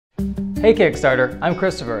Hey Kickstarter, I'm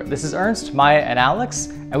Christopher. This is Ernst, Maya, and Alex,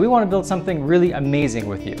 and we want to build something really amazing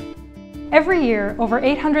with you. Every year, over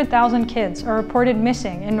 800,000 kids are reported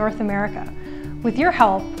missing in North America. With your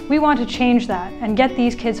help, we want to change that and get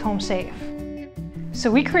these kids home safe.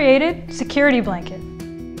 So we created Security Blanket.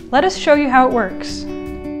 Let us show you how it works.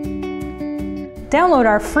 Download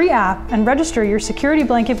our free app and register your Security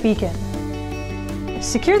Blanket beacon.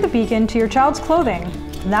 Secure the beacon to your child's clothing.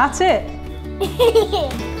 That's it.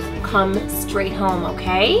 Come straight home,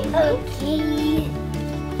 okay? Okay.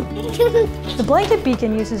 The blanket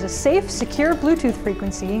beacon uses a safe, secure Bluetooth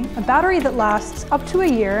frequency, a battery that lasts up to a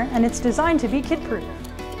year, and it's designed to be kid-proof.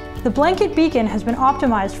 The blanket beacon has been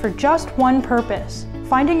optimized for just one purpose: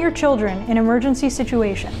 finding your children in emergency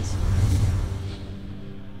situations.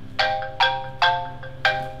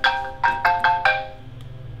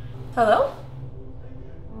 Hello?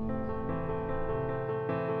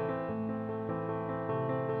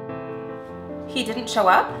 He didn't show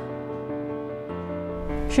up?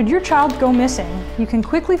 Should your child go missing, you can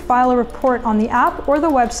quickly file a report on the app or the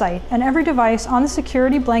website, and every device on the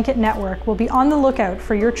Security Blanket network will be on the lookout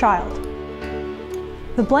for your child.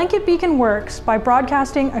 The blanket beacon works by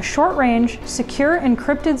broadcasting a short-range, secure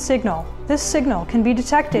encrypted signal. This signal can be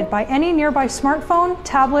detected by any nearby smartphone,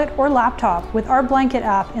 tablet, or laptop with our blanket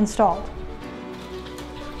app installed.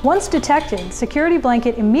 Once detected, Security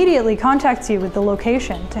Blanket immediately contacts you with the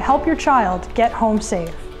location to help your child get home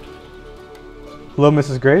safe. Hello,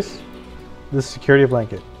 Mrs. Grace. This is Security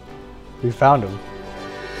Blanket. We found him.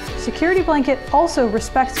 Security Blanket also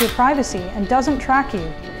respects your privacy and doesn't track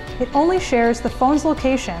you. It only shares the phone's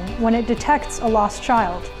location when it detects a lost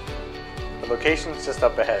child. The location's just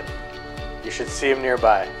up ahead. You should see him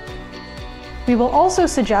nearby. We will also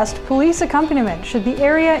suggest police accompaniment should the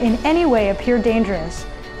area in any way appear dangerous.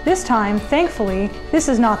 This time, thankfully, this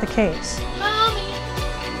is not the case. Mommy.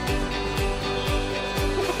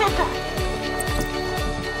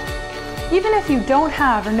 Even if you don't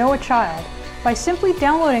have or know a child, by simply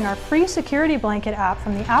downloading our free Security Blanket app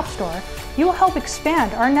from the App Store, you will help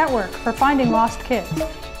expand our network for finding lost kids.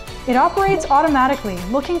 It operates automatically,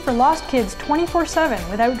 looking for lost kids 24/7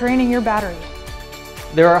 without draining your battery.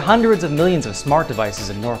 There are hundreds of millions of smart devices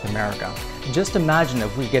in North America. Just imagine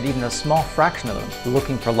if we get even a small fraction of them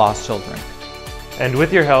looking for lost children. And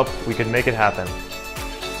with your help, we could make it happen.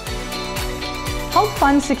 Help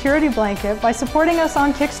fund Security Blanket by supporting us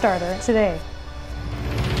on Kickstarter today.